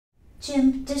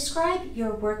Jim, describe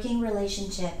your working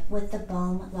relationship with the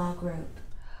Bohm Law Group.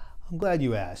 I'm glad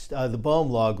you asked. The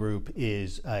Bohm Law Group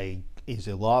is a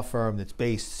law firm that's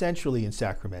based centrally in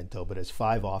Sacramento, but has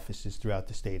 5 offices throughout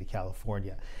the state of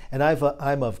California. And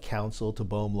I'm of counsel to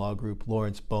Bohm Law Group.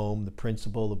 Lawrence Bohm, the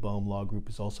principal of Bohm Law Group,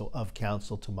 is also of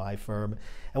counsel to my firm.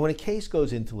 And when a case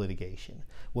goes into litigation,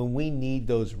 when we need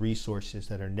those resources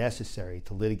that are necessary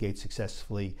to litigate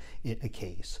successfully in a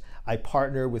case, I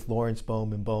partner with Lawrence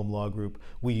Bohm and Bohm Law Group.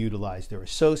 We utilize their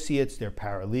associates, their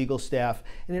paralegal staff,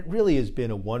 and it really has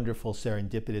been a wonderful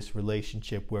serendipitous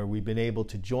relationship where we've been able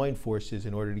to join forces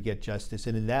in order to get justice,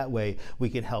 and in that way we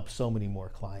can help so many more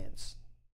clients.